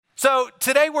So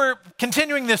today we're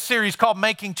continuing this series called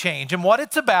Making Change. And what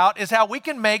it's about is how we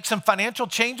can make some financial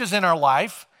changes in our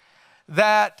life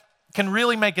that can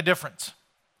really make a difference.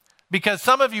 Because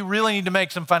some of you really need to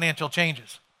make some financial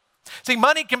changes. See,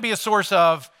 money can be a source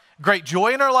of great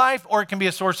joy in our life, or it can be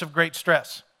a source of great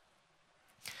stress.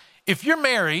 If you're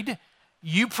married,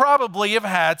 you probably have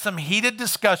had some heated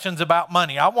discussions about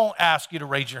money. I won't ask you to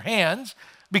raise your hands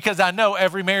because I know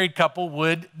every married couple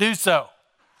would do so.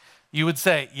 You would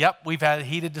say, yep, we've had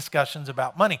heated discussions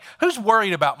about money. Who's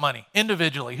worried about money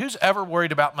individually? Who's ever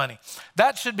worried about money?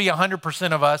 That should be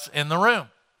 100% of us in the room.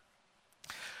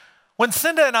 When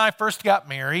Cinda and I first got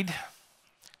married,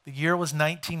 the year was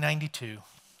 1992.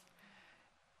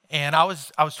 And I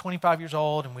was 25 years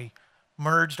old, and we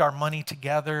merged our money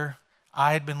together.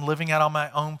 I had been living out on my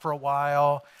own for a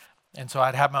while, and so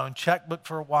I'd had my own checkbook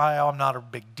for a while. I'm not a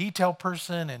big detail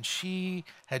person, and she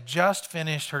had just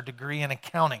finished her degree in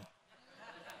accounting.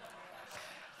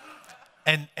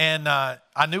 And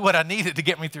I knew what I needed to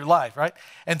get me through life, right?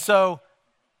 And so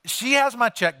she has my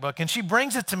checkbook, and she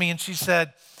brings it to me, and she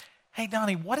said, "Hey,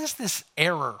 Donnie, what is this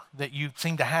error that you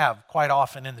seem to have quite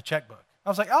often in the checkbook?" I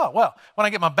was like, "Oh, well, when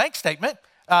I get my bank statement,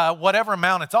 whatever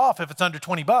amount it's off, if it's under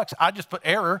 $20, I just put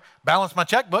error, balance my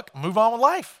checkbook, move on with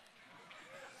life."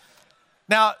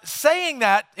 Now, saying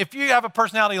that, if you have a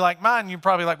personality like mine, you're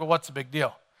probably like, well, what's the big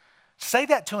deal? Say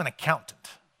that to an accountant.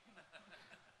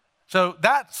 So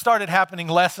that started happening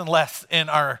less and less in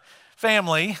our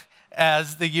family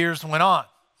as the years went on,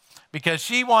 because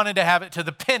she wanted to have it to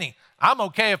the penny. I'm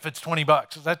okay if it's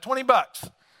 $20. Is that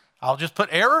 $20? I'll just put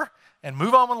error and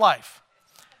move on with life.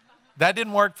 That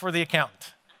didn't work for the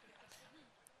accountant.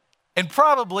 And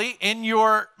probably in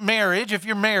your marriage, if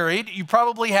you're married, you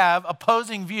probably have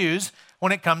opposing views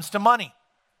when it comes to money.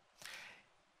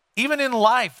 Even in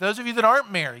life, those of you that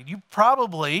aren't married, you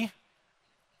probably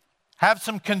have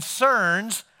some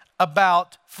concerns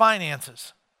about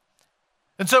finances.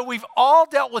 And so we've all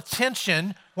dealt with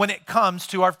tension when it comes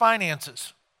to our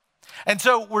finances. And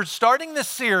so we're starting this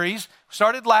series,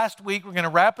 started last week, we're going to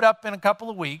wrap it up in a couple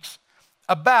of weeks,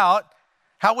 about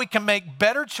how we can make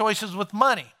better choices with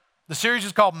money. The series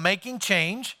is called Making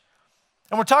Change,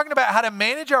 and we're talking about how to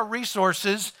manage our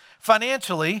resources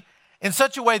financially in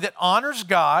such a way that honors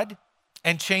God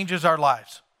and changes our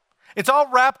lives. It's all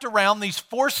wrapped around these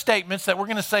 4 statements that we're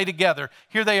going to say together.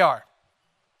 Here they are.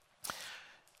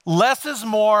 Less is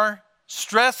more,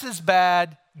 stress is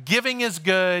bad, giving is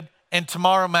good, and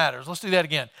tomorrow matters. Let's do that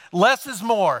again. Less is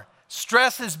more,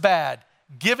 stress is bad,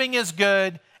 giving is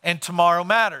good, and tomorrow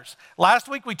matters. Last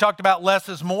week we talked about less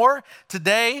is more.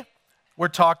 Today we're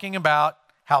talking about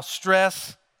how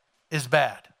stress is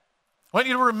bad. I want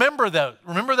you to remember those.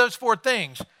 Remember those 4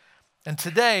 things. And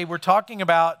today we're talking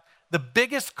about the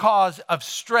biggest cause of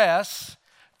stress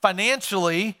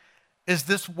financially is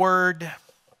this word,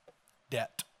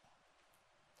 debt.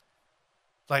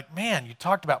 Like, man, you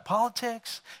talked about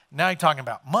politics. Now you're talking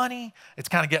about money. It's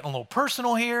kind of getting a little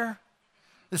personal here.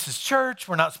 This is church.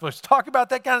 We're not supposed to talk about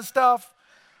that kind of stuff.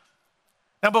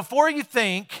 Now, before you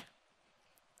think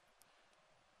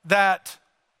that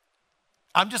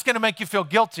I'm just going to make you feel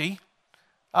guilty,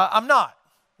 I'm not.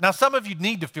 Now, some of you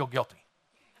need to feel guilty.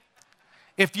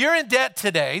 If you're in debt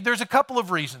today, there's a couple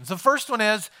of reasons. The first one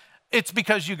is it's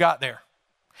because you got there.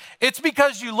 It's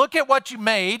because you look at what you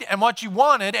made and what you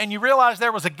wanted and you realize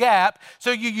there was a gap,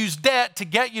 so you use debt to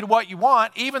get you to what you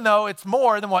want, even though it's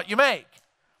more than what you make.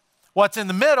 What's in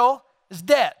the middle is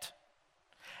debt.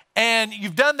 And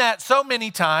you've done that so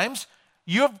many times,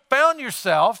 you have found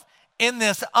yourself in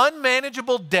this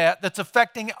unmanageable debt that's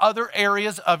affecting other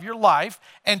areas of your life,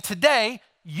 and today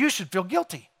you should feel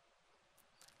guilty.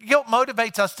 Guilt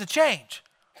motivates us to change.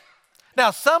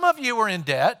 Now, some of you are in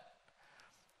debt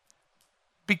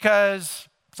because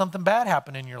something bad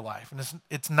happened in your life, and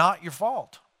it's not your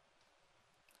fault.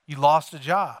 You lost a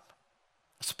job.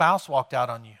 A spouse walked out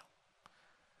on you.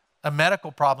 A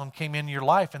medical problem came into your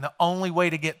life, and the only way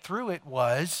to get through it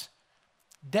was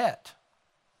debt.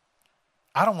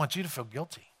 I don't want you to feel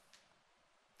guilty.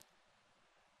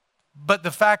 But the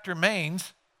fact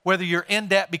remains, whether you're in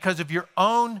debt because of your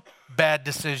own bad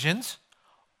decisions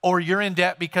or you're in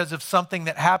debt because of something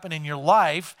that happened in your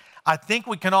life, I think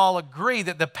we can all agree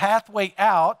that the pathway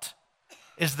out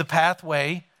is the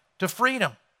pathway to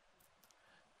freedom.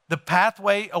 The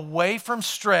pathway away from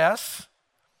stress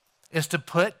is to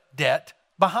put debt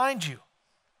behind you.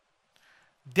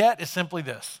 Debt is simply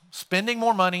this: spending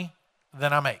more money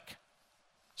than I make.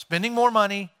 Spending more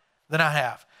money than I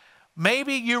have.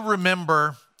 Maybe you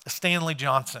remember Stanley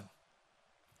Johnson.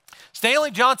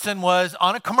 Stanley Johnson was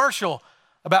on a commercial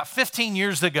about 15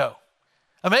 years ago.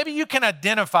 Or maybe you can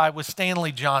identify with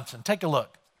Stanley Johnson. Take a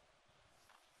look.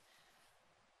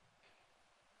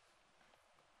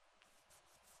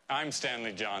 I'm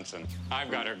Stanley Johnson.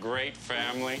 I've got a great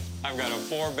family. I've got a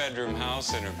 4-bedroom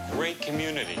house in a great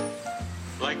community.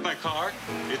 Like my car?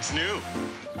 It's new.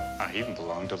 I even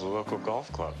belong to the local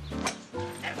golf club.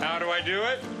 How do I do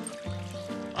it?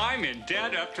 I'm in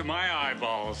debt up to my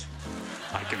eyeballs.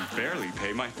 I can barely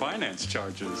pay my finance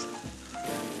charges.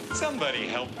 Somebody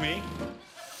help me.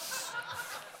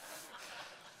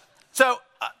 So,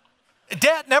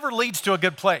 debt never leads to a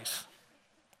good place.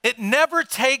 It never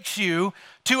takes you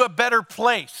to a better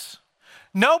place.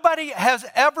 Nobody has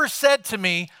ever said to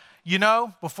me, you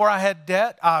know, before I had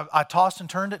debt, I tossed and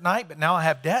turned at night, but now I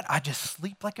have debt, I just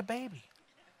sleep like a baby.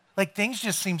 Like things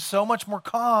just seem so much more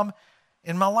calm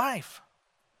in my life.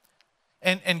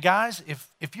 And guys,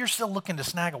 if you're still looking to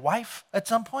snag a wife at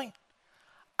some point,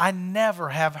 I never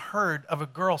have heard of a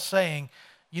girl saying,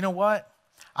 you know what?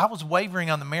 I was wavering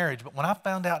on the marriage, but when I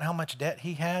found out how much debt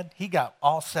he had, he got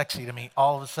all sexy to me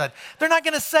all of a sudden. They're not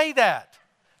going to say that.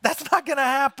 That's not going to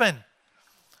happen.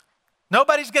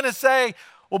 Nobody's going to say,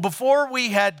 well, before we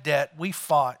had debt, we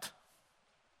fought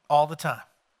all the time.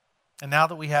 And now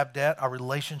that we have debt, our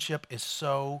relationship is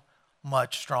so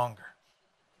much stronger.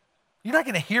 You're not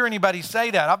going to hear anybody say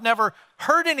that. I've never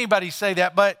heard anybody say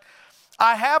that, but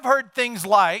I have heard things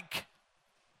like,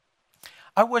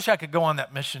 I wish I could go on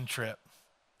that mission trip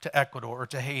to Ecuador or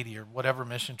to Haiti or whatever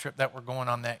mission trip that we're going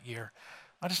on that year.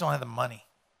 I just don't have the money.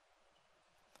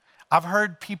 I've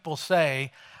heard people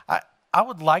say, I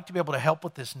would like to be able to help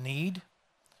with this need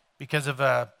because of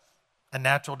a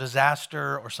natural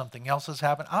disaster or something else has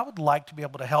happened. I would like to be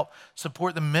able to help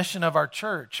support the mission of our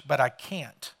church, but I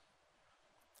can't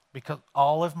because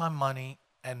all of my money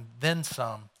and then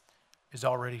some is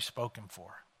already spoken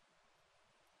for.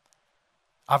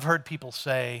 I've heard people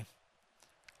say,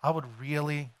 I would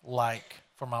really like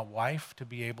for my wife to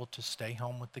be able to stay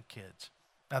home with the kids.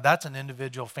 Now, that's an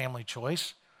individual family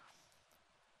choice,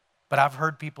 but I've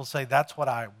heard people say, that's what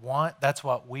I want, that's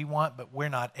what we want, but we're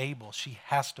not able. She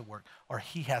has to work, or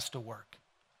he has to work.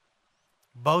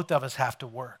 Both of us have to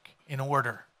work in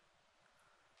order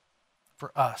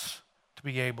for us to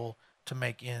be able to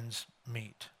make ends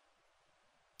meet.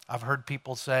 I've heard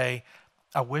people say,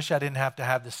 I wish I didn't have to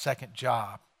have this second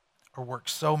job or work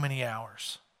so many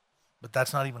hours. But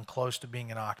that's not even close to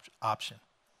being an option.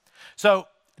 So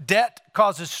debt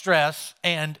causes stress,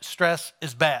 and stress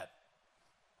is bad.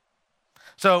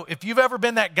 So if you've ever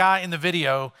been that guy in the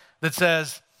video that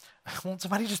says, won't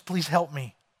somebody just please help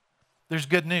me? There's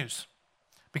good news.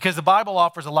 Because the Bible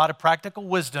offers a lot of practical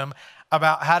wisdom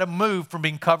about how to move from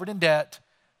being covered in debt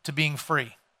to being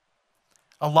free.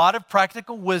 A lot of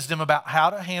practical wisdom about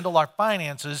how to handle our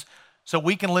finances so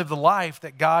we can live the life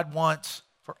that God wants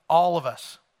for all of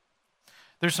us.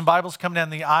 There's some Bibles coming down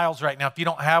the aisles right now. If you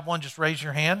don't have one, just raise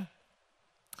your hand.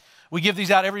 We give these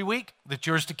out every week. That's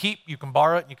yours to keep. You can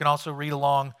borrow it. You can also read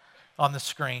along on the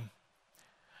screen.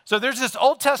 So there's this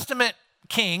Old Testament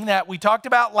king that we talked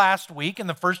about last week in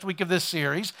the first week of this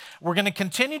series. We're going to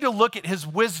continue to look at his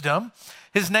wisdom.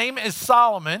 His name is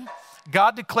Solomon.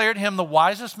 God declared him the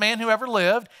wisest man who ever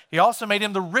lived. He also made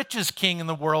him the richest king in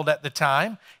the world at the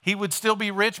time. He would still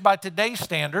be rich by today's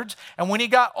standards. And when he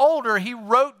got older, he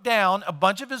wrote down a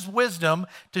bunch of his wisdom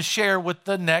to share with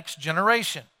the next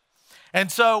generation.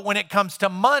 And so when it comes to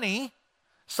money,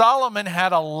 Solomon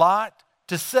had a lot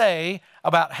to say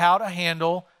about how to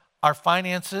handle our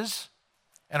finances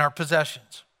and our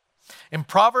possessions. In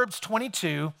Proverbs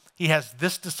 22, he has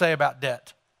this to say about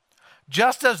debt.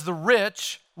 Just as the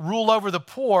rich rule over the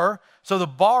poor, so the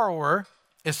borrower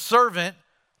is servant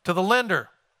to the lender.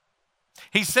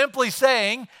 He's simply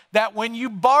saying that when you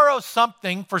borrow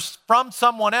something from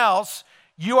someone else,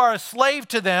 you are a slave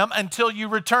to them until you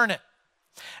return it.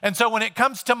 And so when it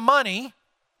comes to money,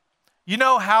 you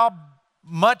know how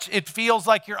much it feels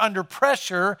like you're under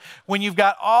pressure when you've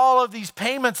got all of these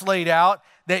payments laid out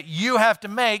that you have to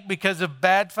make because of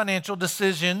bad financial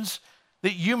decisions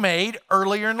that you made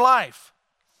earlier in life.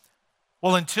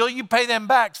 Well, until you pay them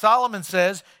back, Solomon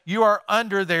says, you are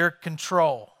under their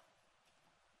control.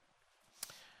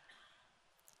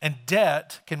 And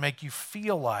debt can make you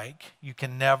feel like you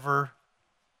can never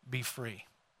be free.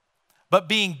 But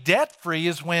being debt-free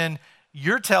is when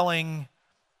you're telling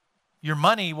your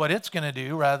money what it's going to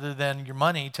do rather than your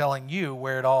money telling you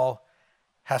where it all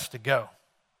has to go.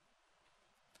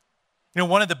 You know,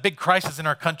 one of the big crises in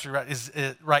our country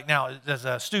right now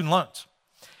is student loans.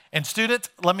 And students,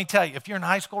 let me tell you, if you're in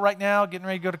high school right now, getting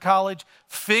ready to go to college,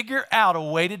 figure out a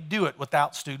way to do it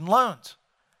without student loans.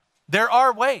 There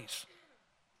are ways.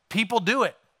 People do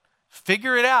it.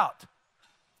 Figure it out.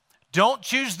 Don't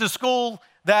choose the school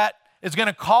that is going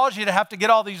to cause you to have to get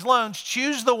all these loans.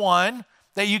 Choose the one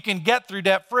that you can get through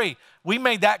debt-free. We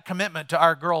made that commitment to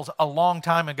our girls a long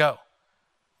time ago,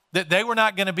 that they were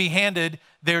not going to be handed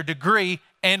their degree.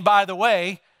 And by the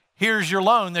way, here's your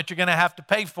loan that you're going to have to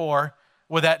pay for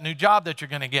with that new job that you're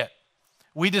going to get.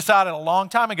 We decided a long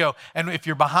time ago. And if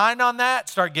you're behind on that,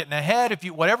 start getting ahead.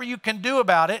 Whatever you can do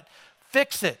about it,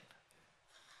 fix it.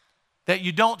 That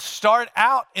you don't start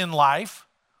out in life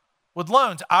with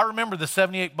loans. I remember the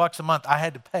 $78 a month I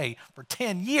had to pay for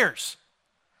 10 years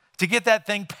to get that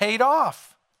thing paid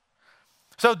off.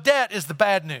 So debt is the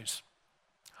bad news.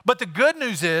 But the good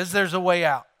news is there's a way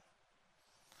out.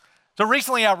 So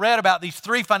recently I read about these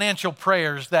 3 financial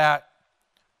prayers that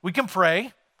we can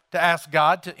pray to ask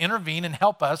God to intervene and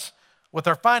help us with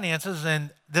our finances,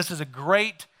 and this is a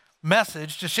great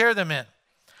message to share them in.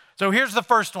 So here's the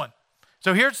first one.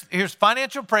 So here's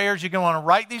financial prayers. You're going to want to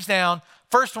write these down.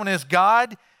 First one is,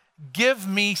 God, give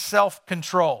me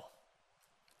self-control.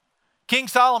 King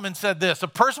Solomon said this: a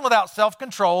person without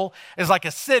self-control is like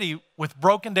a city with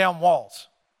broken down walls.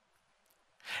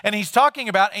 And he's talking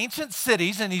about ancient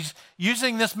cities, and he's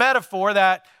using this metaphor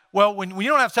that, well, when you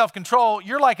don't have self-control,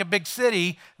 you're like a big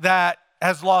city that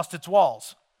has lost its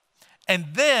walls. And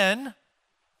then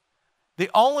the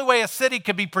only way a city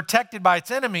could be protected by its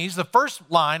enemies, the first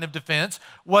line of defense,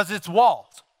 was its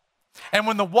walls. And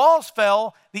when the walls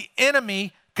fell, the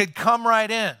enemy could come right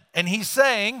in. And he's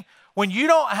saying, when you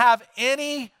don't have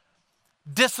any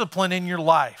discipline in your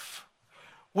life,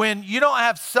 when you don't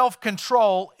have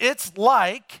self-control, it's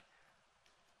like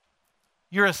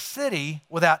you're a city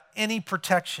without any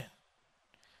protection.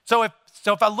 So if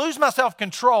I lose my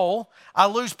self-control, I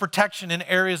lose protection in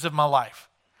areas of my life.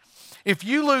 If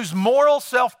you lose moral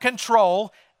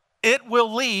self-control, it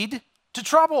will lead to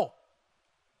trouble.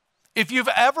 If you've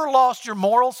ever lost your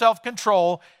moral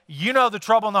self-control, you know the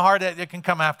trouble and the heartache that can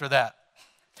come after that.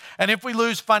 And if we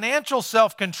lose financial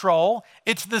self-control,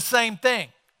 it's the same thing.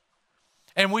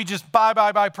 And we just buy,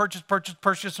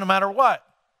 purchase, no matter what.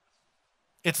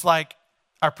 It's like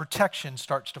our protection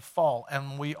starts to fall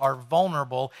and we are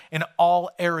vulnerable in all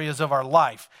areas of our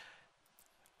life.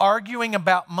 Arguing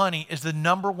about money is the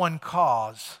number one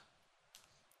cause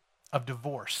of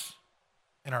divorce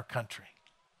in our country.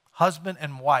 Husband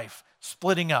and wife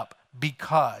splitting up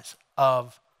because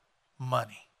of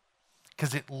money,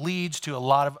 because it leads to a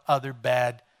lot of other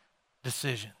bad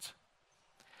decisions.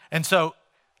 And so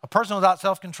a person without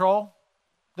self-control,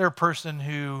 they're a person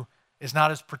who is not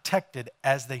as protected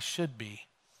as they should be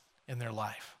in their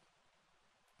life.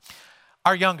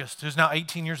 Our youngest, who's now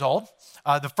 18 years old,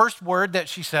 the first word that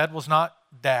she said was not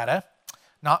dada,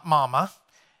 not mama,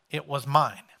 it was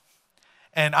mine.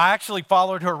 And I actually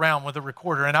followed her around with a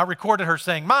recorder, and I recorded her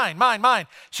saying, mine, mine, mine.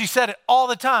 She said it all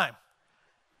the time.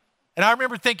 And I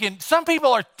remember thinking, some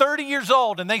people are 30 years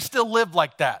old and they still live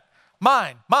like that.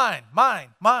 Mine, mine, mine,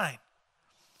 mine.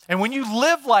 And when you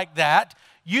live like that,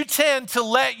 you tend to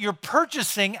let your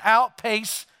purchasing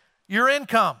outpace your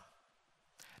income.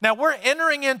 Now, we're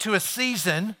entering into a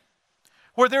season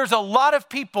where there's a lot of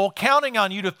people counting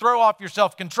on you to throw off your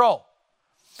self-control.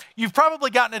 You've probably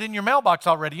gotten it in your mailbox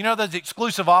already. You know those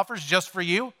exclusive offers just for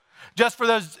you? Just for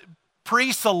those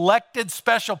pre-selected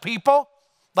special people,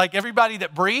 like everybody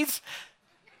that breathes?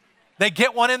 They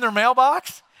get one in their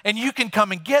mailbox, and you can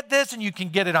come and get this, and you can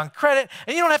get it on credit,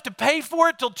 and you don't have to pay for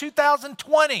it till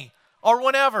 2020 or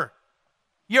whenever.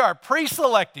 You are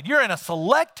pre-selected. You're in a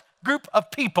select group of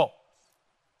people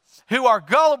who are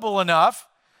gullible enough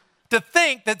to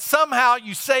think that somehow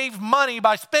you save money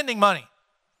by spending money.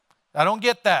 I don't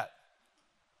get that.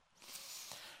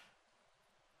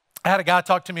 I had a guy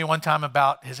talk to me one time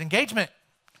about his engagement,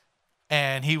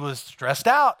 and he was stressed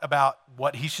out about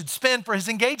what he should spend for his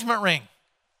engagement ring.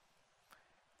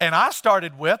 And I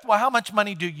started with, well, how much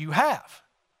money do you have?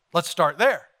 Let's start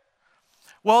there.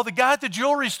 Well, the guy at the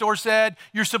jewelry store said,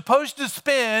 you're supposed to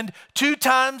spend 2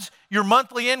 times your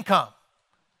monthly income.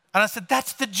 And I said,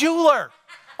 that's the jeweler.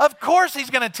 Of course he's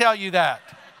going to tell you that.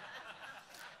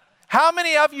 How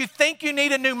many of you think you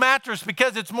need a new mattress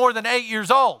because it's more than 8 years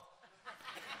old?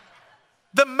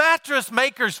 The mattress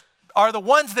makers are the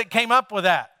ones that came up with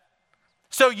that.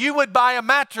 So you would buy a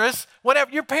mattress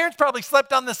whenever your parents probably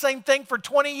slept on the same thing for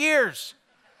 20 years.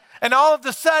 And all of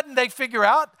a sudden they figure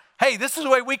out, hey, this is the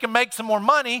way we can make some more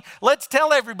money. Let's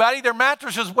tell everybody their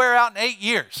mattresses wear out in 8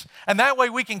 years. And that way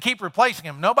we can keep replacing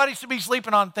them. Nobody should be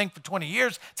sleeping on a thing for 20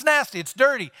 years. It's nasty. It's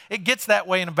dirty. It gets that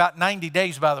way in about 90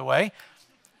 days, by the way.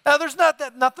 Now, there's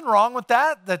nothing wrong with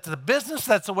that. That's the business.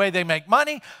 That's the way they make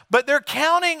money. But they're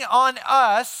counting on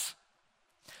us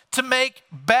to make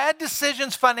bad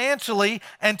decisions financially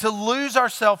and to lose our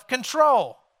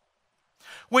self-control.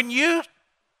 When you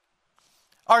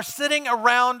are sitting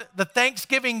around the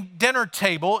Thanksgiving dinner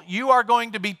table, you are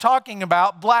going to be talking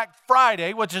about Black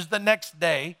Friday, which is the next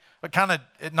day, but kind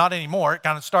of not anymore. It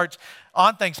kind of starts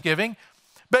on Thanksgiving.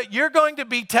 But you're going to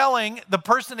be telling the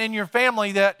person in your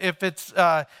family that if it's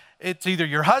either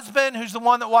your husband who's the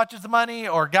one that watches the money,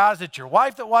 or guys, it's your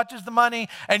wife that watches the money,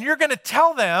 and you're going to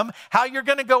tell them how you're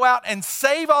going to go out and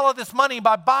save all of this money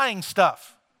by buying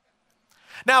stuff.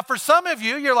 Now, for some of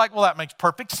you, you're like, well, that makes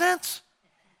perfect sense.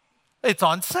 It's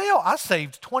on sale. I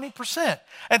saved 20%.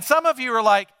 And some of you are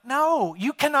like, no,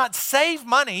 you cannot save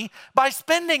money by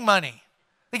spending money.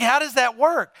 Like, how does that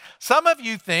work? Some of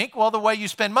you think, well, the way you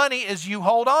spend money is you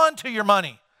hold on to your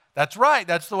money. That's right.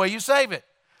 That's the way you save it.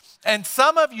 And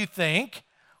some of you think,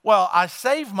 well, I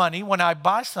save money when I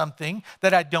buy something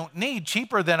that I don't need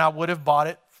cheaper than I would have bought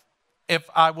it if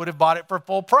I would have bought it for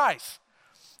full price.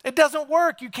 It doesn't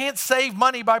work. You can't save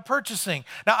money by purchasing.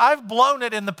 Now, I've blown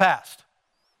it in the past.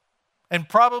 And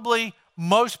probably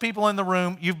most people in the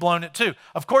room, you've blown it too.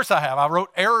 Of course I have. I wrote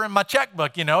error in my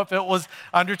checkbook, if it was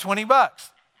under $20.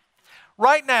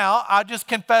 Right now, I just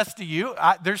confess to you,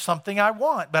 there's something I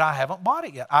want, but I haven't bought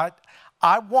it yet. I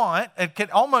want,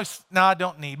 I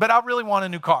don't need, but I really want a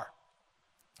new car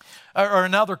or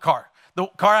another car. The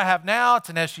car I have now, it's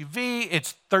an SUV.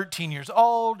 It's 13 years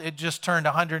old. It just turned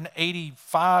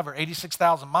 185 or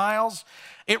 86,000 miles.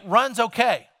 It runs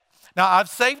okay. Now, I've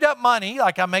saved up money,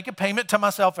 like I make a payment to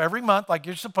myself every month like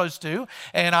you're supposed to,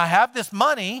 and I have this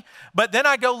money, but then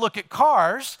I go look at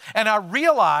cars, and I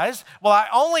realize, well, I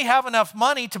only have enough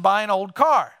money to buy an old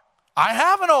car. I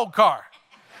have an old car.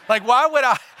 Like, why would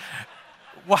I?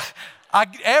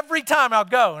 Every time I'll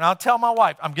go, and I'll tell my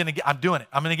wife, I'm doing it. I'm going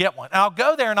to get one. And I'll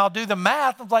go there, and I'll do the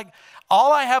math. I'm like,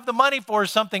 all I have the money for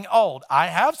is something old. I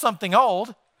have something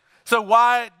old, so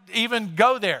why even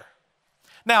go there?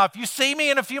 Now, if you see me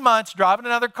in a few months driving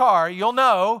another car, you'll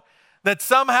know that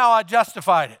somehow I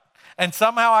justified it, and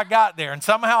somehow I got there, and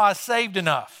somehow I saved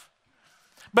enough.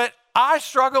 But I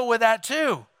struggle with that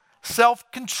too,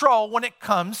 self-control when it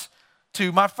comes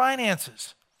to my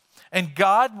finances. And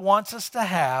God wants us to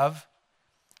have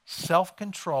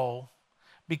self-control,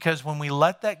 because when we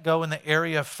let that go in the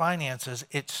area of finances,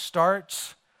 it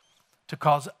starts to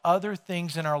cause other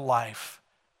things in our life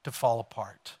to fall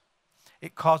apart.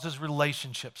 It causes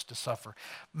relationships to suffer.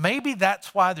 Maybe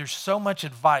that's why there's so much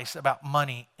advice about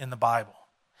money in the Bible.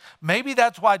 Maybe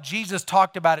that's why Jesus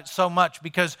talked about it so much,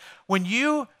 because when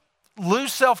you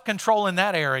lose self-control in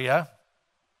that area,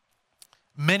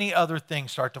 many other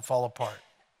things start to fall apart.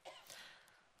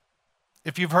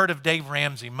 If you've heard of Dave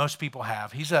Ramsey, most people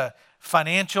have. He's a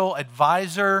financial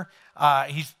advisor.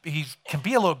 He can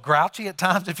be a little grouchy at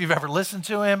times if you've ever listened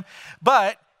to him,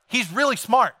 but he's really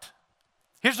smart.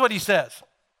 Here's what he says.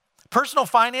 Personal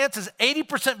finance is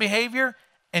 80% behavior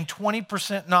and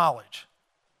 20% knowledge.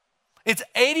 It's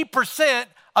 80%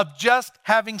 of just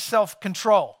having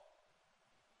self-control.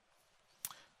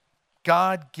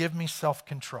 God, give me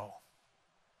self-control.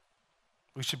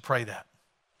 We should pray that.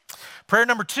 Prayer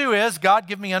number 2 is, God,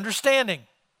 give me understanding.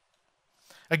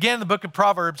 Again, in the book of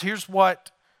Proverbs, here's what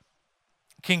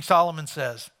King Solomon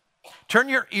says. Turn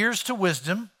your ears to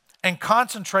wisdom and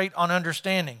concentrate on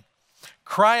understanding.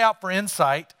 Cry out for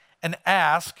insight and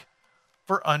ask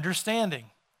for understanding.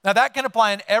 Now, that can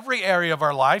apply in every area of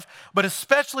our life, but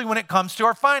especially when it comes to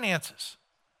our finances.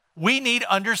 We need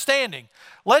understanding.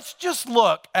 Let's just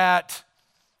look at,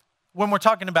 when we're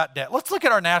talking about debt, let's look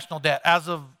at our national debt as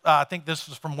of, I think this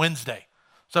was from Wednesday.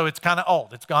 So it's kind of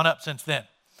old. It's gone up since then.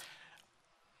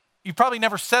 You probably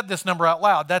never said this number out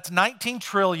loud. That's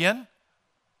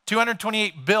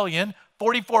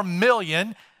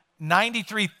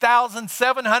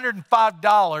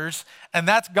 $19,228,044,093,705, and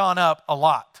that's gone up a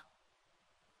lot.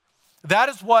 That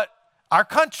is what our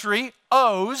country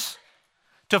owes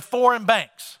to foreign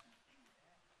banks.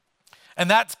 And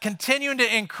that's continuing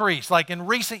to increase, like in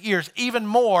recent years, even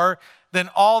more than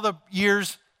all the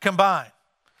years combined.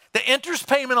 The interest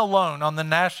payment alone on the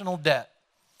national debt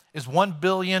is $1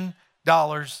 billion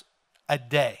a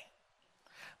day.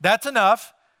 That's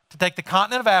enough to take the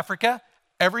continent of Africa,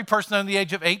 every person under the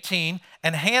age of 18,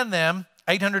 and hand them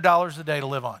 $800 a day to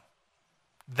live on.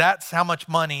 That's how much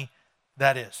money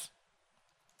that is.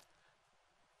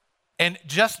 And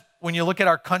just when you look at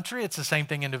our country, it's the same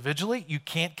thing individually. You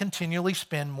can't continually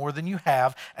spend more than you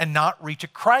have and not reach a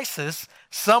crisis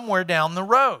somewhere down the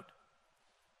road.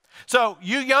 So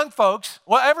you young folks,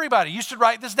 well, everybody, you should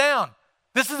write this down.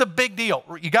 This is a big deal.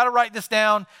 You got to write this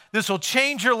down. This will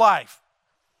change your life.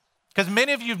 because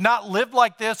many of you have not lived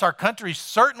like this. Our country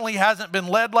certainly hasn't been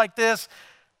led like this.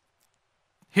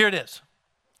 Here it is.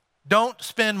 Don't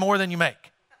spend more than you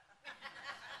make.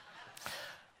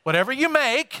 Whatever you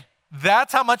make,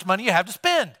 that's how much money you have to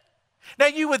spend. Now,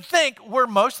 you would think we're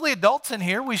mostly adults in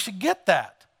here. We should get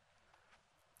that.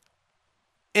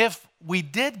 If we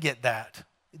did get that,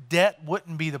 debt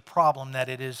wouldn't be the problem that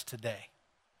it is today.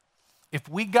 If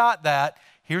we got that,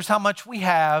 here's how much we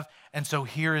have, and so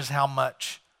here is how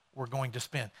much we're going to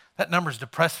spend. That number is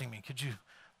depressing me. Could you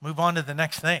move on to the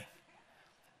next thing?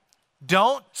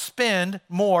 Don't spend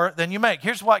more than you make.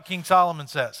 Here's what King Solomon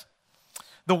says.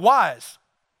 The wise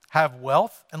have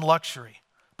wealth and luxury,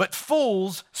 but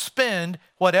fools spend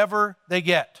whatever they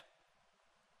get.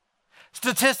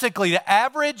 Statistically, the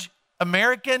average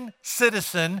American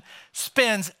citizen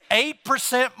spends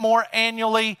 8% more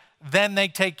annually than they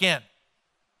take in.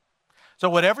 So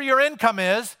whatever your income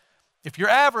is, if you're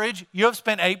average, you have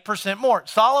spent 8% more.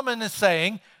 Solomon is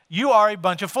saying you are a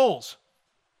bunch of fools.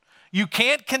 You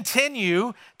can't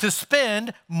continue to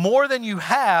spend more than you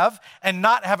have and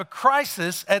not have a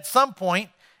crisis at some point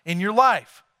in your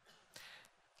life.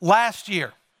 Last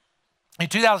year, in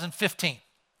 2015,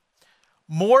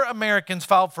 more Americans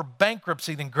filed for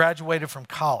bankruptcy than graduated from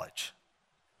college.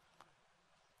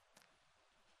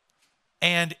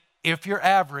 And if you're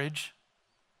average,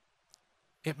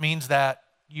 it means that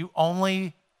you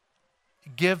only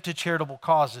give to charitable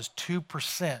causes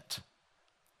 2%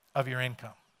 of your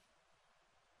income.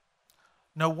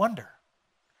 No wonder.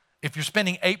 If you're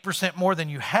spending 8% more than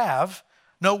you have,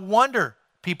 no wonder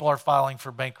people are filing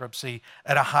for bankruptcy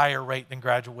at a higher rate than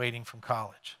graduating from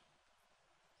college.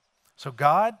 So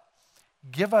God,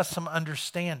 give us some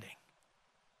understanding.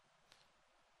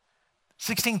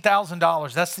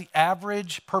 $16,000, that's the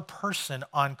average per person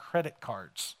on credit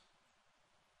cards.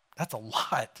 That's a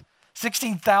lot.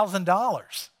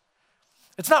 $16,000.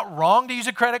 It's not wrong to use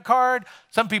a credit card.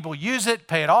 Some people use it,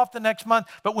 pay it off the next month.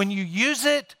 But when you use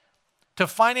it to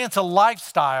finance a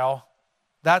lifestyle,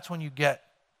 that's when you get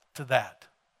to that.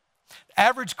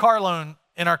 Average car loan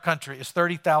in our country is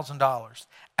 $30,000.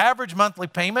 Average monthly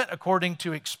payment, according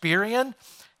to Experian,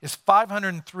 is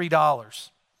 $503.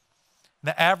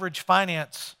 The average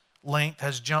finance length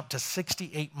has jumped to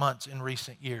 68 months in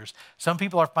recent years. Some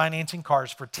people are financing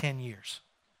cars for 10 years.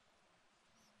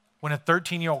 When a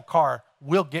 13-year-old car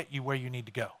will get you where you need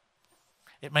to go.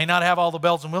 It may not have all the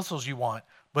bells and whistles you want,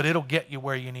 but it'll get you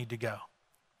where you need to go.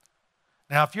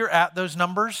 Now, if you're at those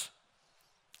numbers,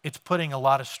 it's putting a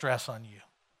lot of stress on you.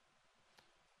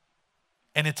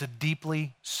 And it's a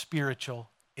deeply spiritual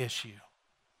issue.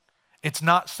 It's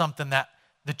not something that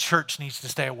the church needs to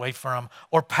stay away from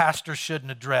or pastors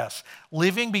shouldn't address.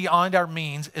 Living beyond our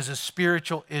means is a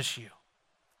spiritual issue.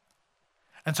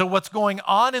 And so what's going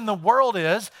on in the world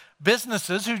is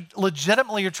businesses who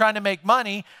legitimately are trying to make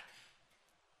money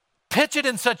pitch it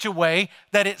in such a way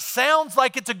that it sounds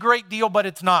like it's a great deal, but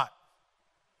it's not.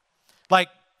 Like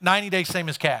 90 days, same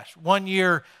as cash. 1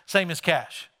 year, same as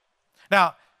cash.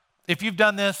 Now, if you've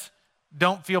done this,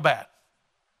 don't feel bad,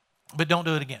 but don't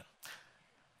do it again.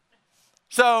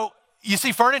 So you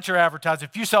see furniture advertised.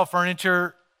 If you sell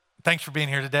furniture, thanks for being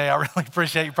here today. I really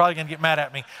appreciate it. You're probably going to get mad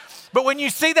at me. But when you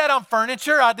see that on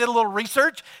furniture, I did a little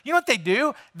research. You know what they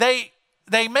do? They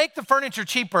make the furniture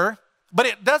cheaper, but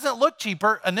it doesn't look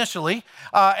cheaper initially.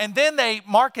 And then they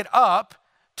mark it up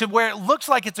to where it looks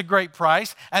like it's a great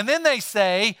price. And then they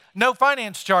say, no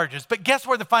finance charges. But guess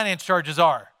where the finance charges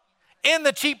are? In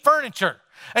the cheap furniture.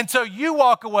 And so you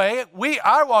walk away,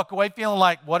 I walk away feeling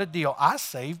like, what a deal. I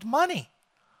saved money.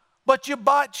 But you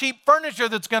bought cheap furniture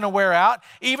that's going to wear out,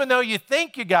 even though you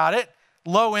think you got it,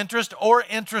 low interest or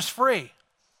interest-free.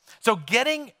 So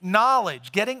getting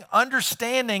knowledge, getting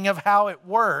understanding of how it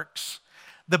works,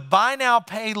 the buy now,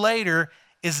 pay later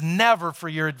is never for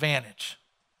your advantage.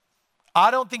 I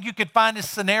don't think you could find a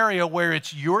scenario where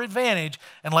it's your advantage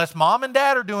unless mom and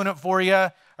dad are doing it for you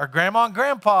or grandma and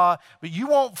grandpa, but you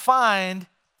won't find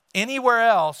anywhere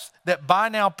else that buy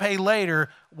now, pay later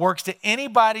works to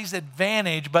anybody's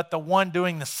advantage but the one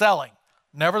doing the selling,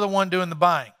 never the one doing the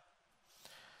buying.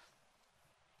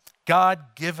 God,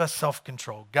 give us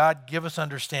self-control. God, give us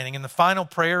understanding. And the final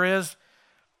prayer is,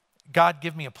 God,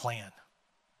 give me a plan.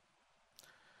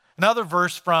 Another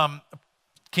verse from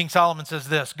King Solomon says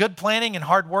this, good planning and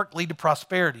hard work lead to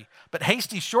prosperity, but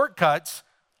hasty shortcuts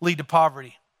lead to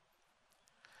poverty.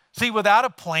 See, without a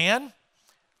plan,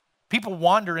 people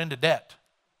wander into debt.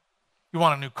 You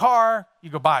want a new car, you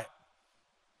go buy it.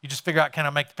 You just figure out, can I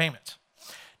make the payments?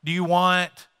 Do you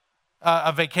want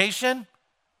a vacation?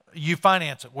 You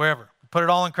finance it wherever. Put it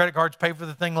all on credit cards, pay for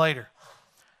the thing later.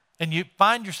 And you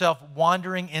find yourself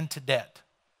wandering into debt.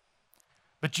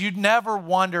 but you'd never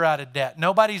wander out of debt.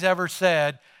 Nobody's ever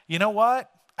said, you know what?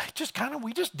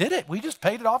 We just did it. We just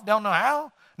paid it off, don't know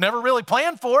how. Never really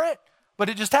planned for it, but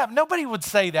it just happened. Nobody would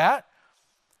say that.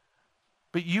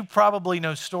 But you probably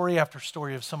know story after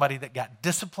story of somebody that got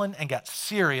disciplined and got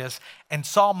serious and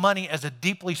saw money as a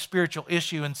deeply spiritual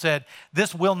issue and said,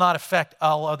 this will not affect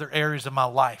all other areas of my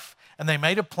life. And they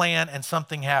made a plan and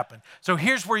something happened. So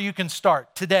here's where you can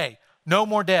start today. No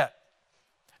more debt.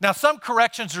 Now, some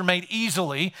corrections are made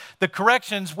easily. The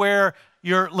corrections where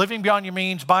you're living beyond your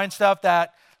means, buying stuff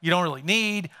that you don't really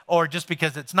need, or just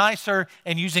because it's nicer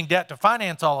and using debt to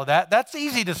finance all of that, that's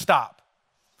easy to stop.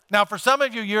 Now, for some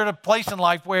of you, you're at a place in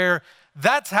life where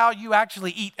that's how you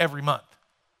actually eat every month.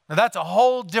 Now, that's a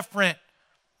whole different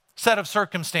set of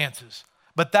circumstances,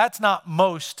 but that's not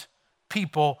most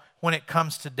people when it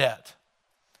comes to debt.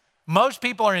 Most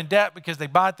people are in debt because they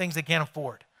buy things they can't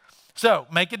afford. So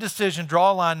make a decision,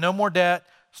 draw a line, no more debt,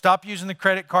 stop using the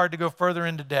credit card to go further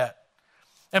into debt.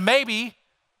 And maybe,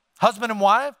 husband and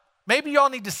wife, maybe y'all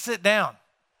need to sit down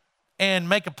and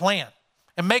make a plan.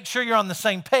 And make sure you're on the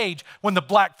same page when the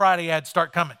Black Friday ads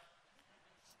start coming.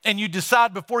 And you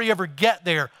decide before you ever get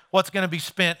there what's going to be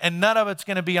spent, and none of it's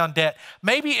going to be on debt.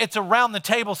 Maybe it's around the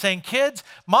table saying, kids,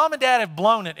 mom and dad have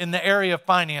blown it in the area of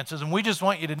finances, and we just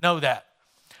want you to know that.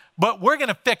 But we're going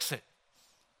to fix it.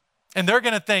 And they're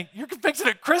going to think, you can fix it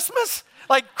at Christmas?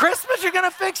 Like Christmas, you're going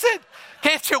to fix it?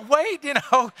 Can't you wait,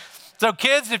 So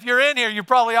kids, if you're in here, you're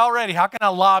probably already, how can I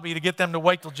lobby to get them to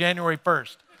wait till January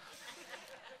 1st?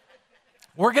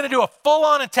 We're going to do a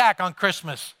full-on attack on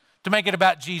Christmas to make it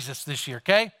about Jesus this year,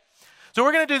 okay? So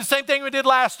we're going to do the same thing we did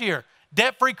last year,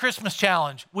 debt-free Christmas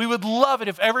challenge. We would love it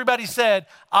if everybody said,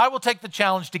 I will take the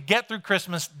challenge to get through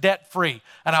Christmas debt-free,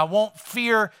 and I won't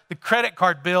fear the credit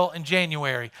card bill in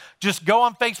January. Just go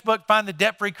on Facebook, find the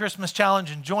debt-free Christmas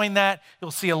challenge, and join that.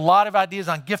 You'll see a lot of ideas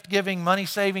on gift giving, money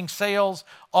saving, sales,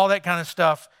 all that kind of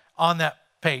stuff on that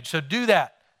page. So do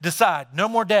that. Decide, no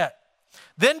more debt.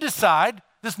 Then decide,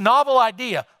 this novel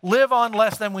idea, live on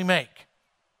less than we make.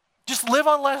 Just live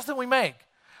on less than we make.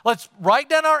 Let's write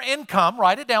down our income,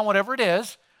 write it down, whatever it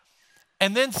is,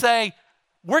 and then say,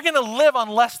 we're going to live on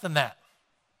less than that.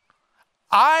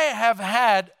 I have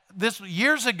had this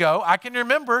years ago. I can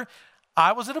remember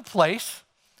I was at a place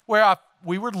where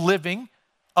we were living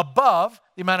above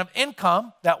the amount of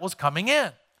income that was coming in.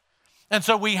 And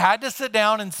so we had to sit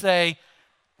down and say,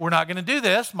 we're not going to do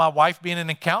this. My wife being an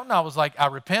accountant, I was like, I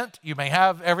repent. You may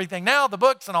have everything now, the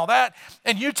books and all that,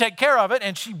 and you take care of it.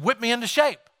 And she whipped me into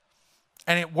shape.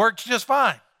 And it works just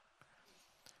fine.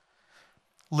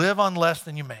 Live on less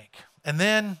than you make. And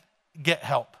then get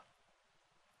help.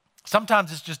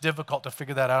 Sometimes it's just difficult to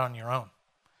figure that out on your own.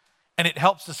 And it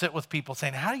helps to sit with people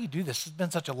saying, how do you do this? It's been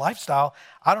such a lifestyle.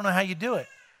 I don't know how you do it.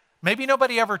 Maybe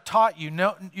nobody ever taught you.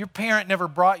 No, your parent never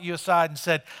brought you aside and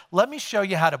said, let me show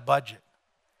you how to budget.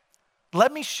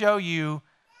 Let me show you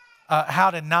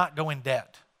how to not go in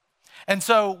debt. And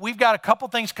so we've got a couple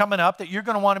things coming up that you're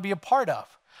going to want to be a part of.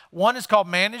 One is called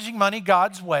Managing Money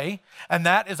God's Way, and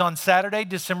that is on Saturday,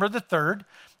 December the 3rd.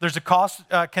 There's a cost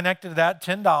connected to that,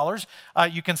 $10.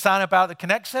 You can sign up out at the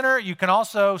Connect Center. You can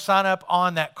also sign up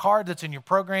on that card that's in your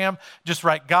program. Just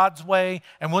write God's Way,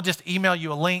 and we'll just email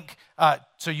you a link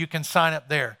so you can sign up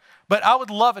there. But I would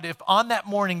love it if on that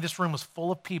morning this room was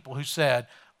full of people who said,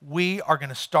 we are going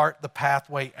to start the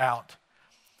pathway out.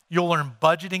 You'll learn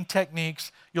budgeting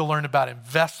techniques. You'll learn about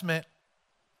investment.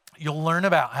 You'll learn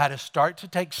about how to start to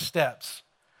take steps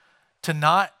to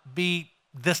not be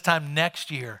this time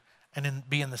next year and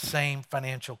be in the same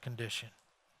financial condition.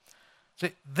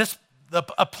 See,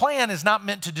 a plan is not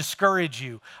meant to discourage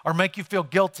you or make you feel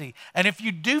guilty. And if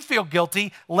you do feel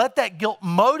guilty, let that guilt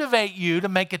motivate you to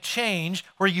make a change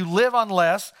where you live on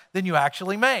less than you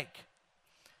actually make.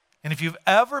 And if you've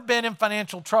ever been in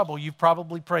financial trouble, you've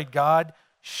probably prayed, God,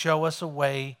 show us a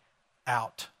way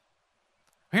out.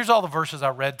 Here's all the verses I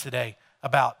read today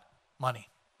about money.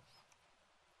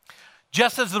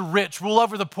 Just as the rich rule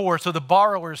over the poor, so the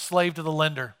borrower is slave to the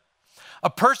lender.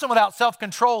 A person without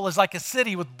self-control is like a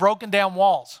city with broken down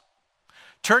walls.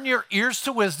 Turn your ears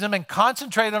to wisdom and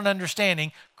concentrate on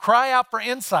understanding. Cry out for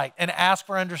insight and ask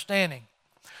for understanding.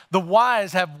 The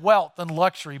wise have wealth and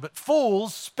luxury, but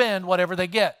fools spend whatever they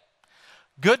get.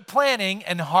 Good planning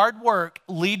and hard work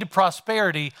lead to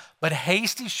prosperity, but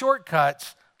hasty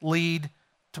shortcuts lead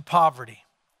to poverty.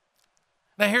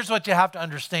 Now, here's what you have to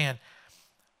understand.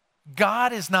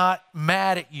 God is not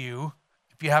mad at you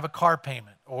if you have a car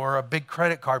payment or a big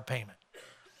credit card payment.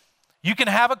 You can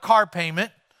have a car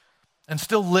payment and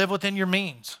still live within your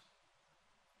means.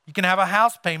 You can have a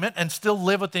house payment and still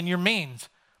live within your means.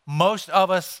 Most of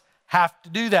us have to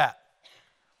do that.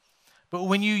 But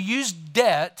when you use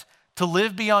debt to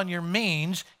live beyond your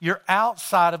means, you're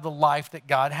outside of the life that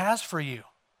God has for you.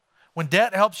 When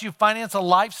debt helps you finance a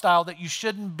lifestyle that you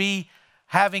shouldn't be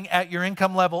having at your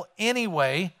income level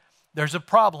anyway, there's a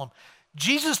problem.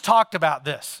 Jesus talked about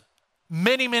this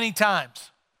many, many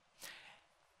times.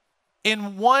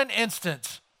 In one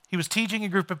instance, he was teaching a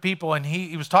group of people and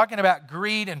he was talking about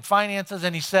greed and finances,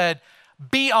 and he said,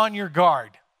 be on your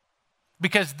guard,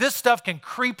 because this stuff can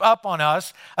creep up on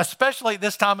us, especially at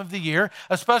this time of the year,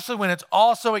 especially when it's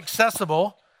all so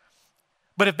accessible.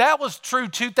 But if that was true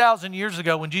 2,000 years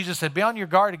ago when Jesus said, be on your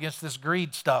guard against this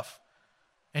greed stuff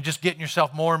and just getting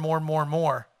yourself more and more and more and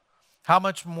more, how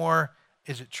much more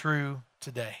is it true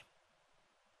today?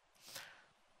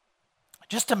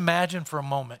 Just imagine for a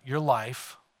moment your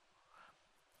life,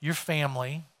 your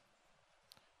family,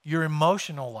 your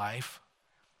emotional life,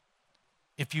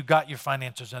 if you got your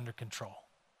finances under control.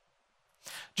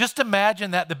 Just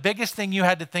imagine that the biggest thing you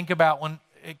had to think about when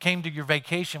it came to your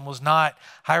vacation was not,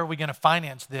 how are we going to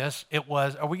finance this? It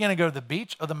was, are we going to go to the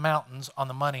beach or the mountains on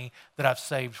the money that I've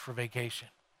saved for vacation?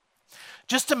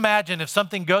 Just imagine if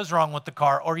something goes wrong with the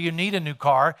car or you need a new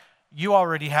car, you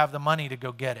already have the money to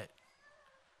go get it.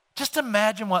 Just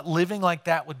imagine what living like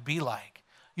that would be like.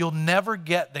 You'll never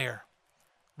get there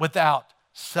without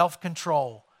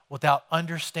self-control, without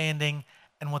understanding,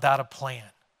 and without a plan.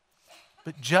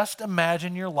 But just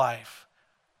imagine your life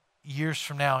years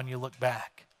from now and you look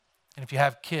back. And if you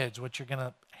have kids, what you're going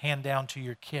to hand down to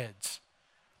your kids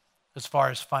as far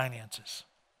as finances.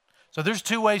 So there's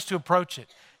two ways to approach it.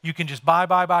 You can just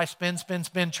buy,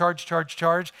 spend,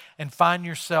 charge, and find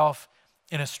yourself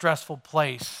in a stressful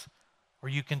place, or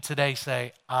you can today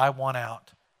say, I want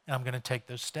out, and I'm going to take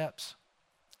those steps.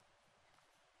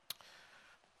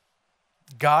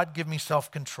 God, give me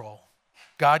self-control.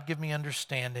 God, give me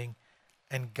understanding,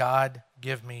 and God,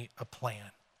 give me a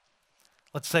plan.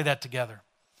 Let's say that together.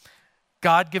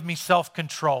 God, give me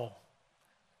self-control.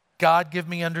 God, give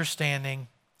me understanding,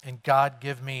 and God,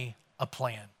 give me a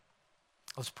plan.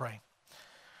 Let's pray.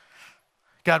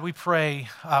 God, we pray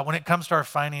when it comes to our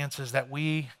finances that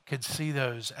we could see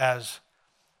those as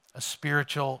a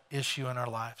spiritual issue in our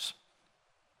lives.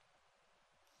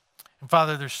 And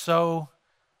Father, there's so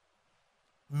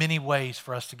many ways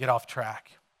for us to get off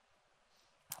track.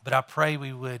 But I pray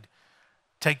we would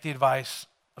take the advice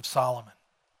of Solomon,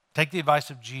 take the advice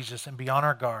of Jesus, and be on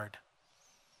our guard.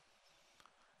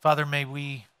 Father, may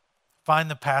we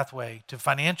find the pathway to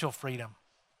financial freedom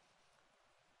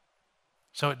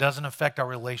so it doesn't affect our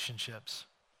relationships,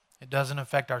 it doesn't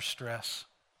affect our stress,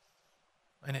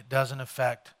 and it doesn't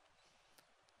affect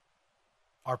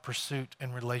our pursuit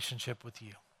and relationship with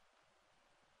you.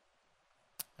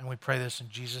 And we pray this in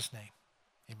Jesus' name.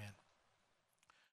 Amen.